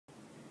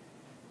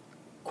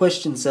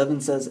Question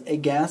 7 says, a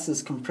gas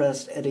is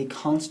compressed at a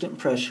constant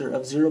pressure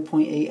of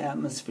 0.8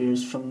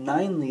 atmospheres from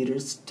 9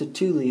 liters to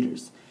 2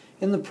 liters.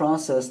 In the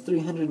process,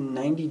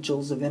 390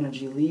 joules of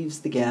energy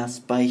leaves the gas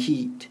by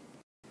heat.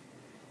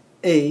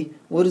 A.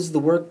 What is the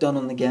work done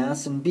on the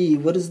gas? And B.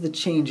 What is the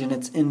change in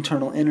its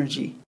internal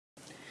energy?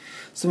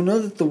 So we know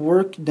that the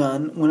work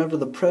done, whenever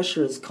the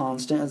pressure is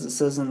constant, as it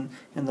says in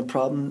the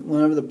problem,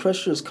 whenever the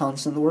pressure is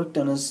constant, the work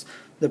done is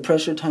the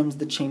pressure times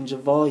the change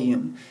of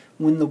volume.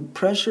 When the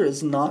pressure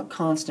is not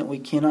constant, we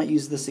cannot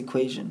use this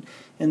equation.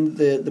 And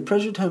the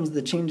pressure times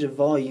the change of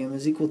volume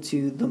is equal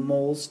to the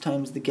moles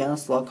times the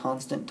gas law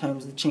constant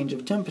times the change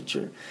of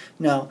temperature.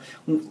 Now,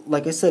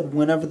 like I said,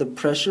 whenever the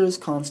pressure is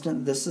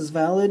constant, this is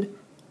valid,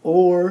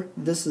 or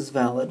this is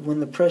valid. When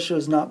the pressure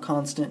is not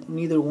constant,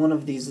 neither one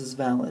of these is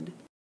valid.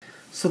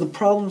 So the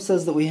problem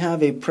says that we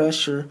have a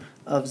pressure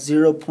of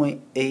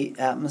 0.8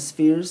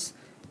 atmospheres,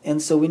 and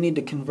so we need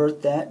to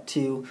convert that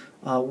to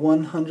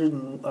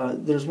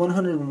there's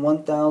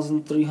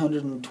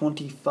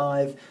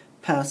 101,325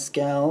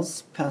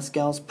 pascals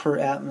per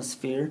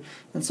atmosphere,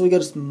 and so we got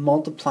to just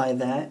multiply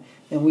that,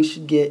 and we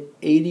should get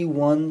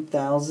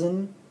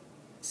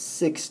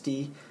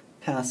 81,060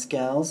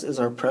 pascals is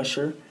our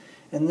pressure.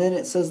 And then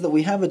it says that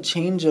we have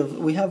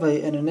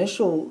an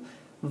initial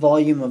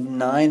volume of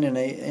 9 and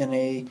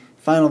a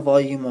final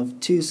volume of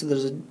 2, so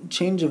there's a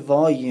change of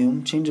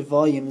volume. Change of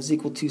volume is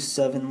equal to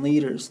 7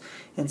 liters.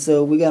 And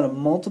so we got to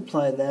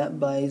multiply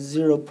that by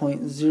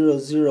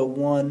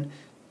 0.001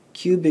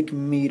 cubic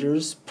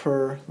meters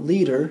per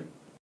liter,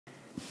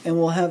 and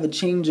we'll have a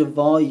change of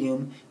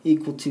volume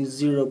equal to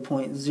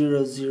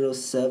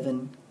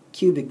 0.007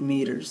 cubic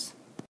meters.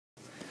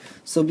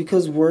 So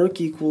because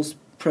work equals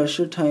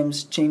pressure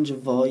times change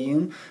of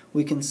volume,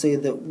 we can say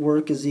that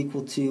work is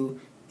equal to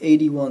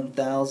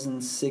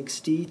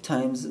 81,060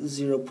 times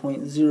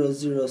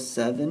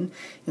 0.007,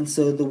 and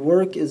so the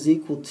work is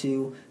equal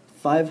to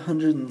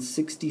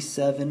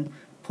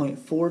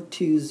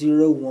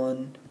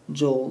 567.4201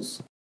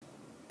 joules.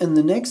 And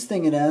the next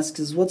thing it asks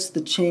is, what's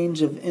the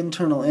change of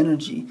internal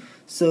energy?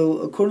 So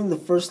according to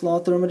the first law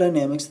of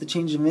thermodynamics, the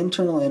change of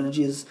internal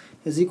energy is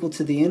equal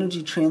to the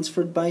energy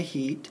transferred by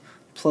heat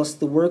plus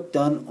the work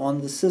done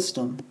on the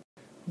system.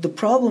 The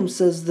problem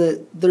says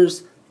that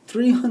there's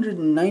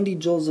 390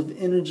 joules of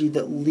energy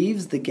that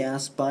leaves the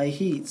gas by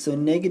heat. So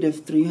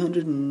negative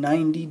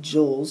 390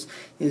 joules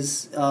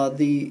is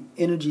the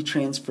energy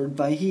transferred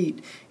by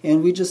heat.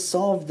 And we just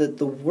solved that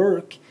the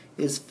work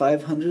is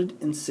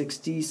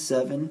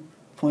 567.4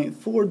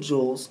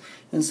 joules.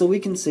 And so we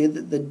can say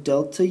that the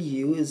delta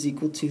U is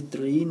equal to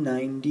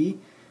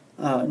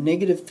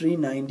negative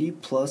 390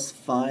 plus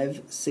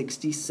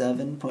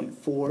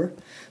 567.4.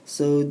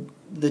 So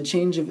the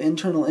change of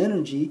internal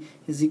energy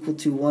is equal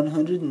to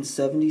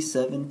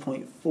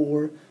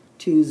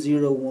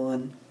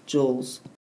 177.4201 joules.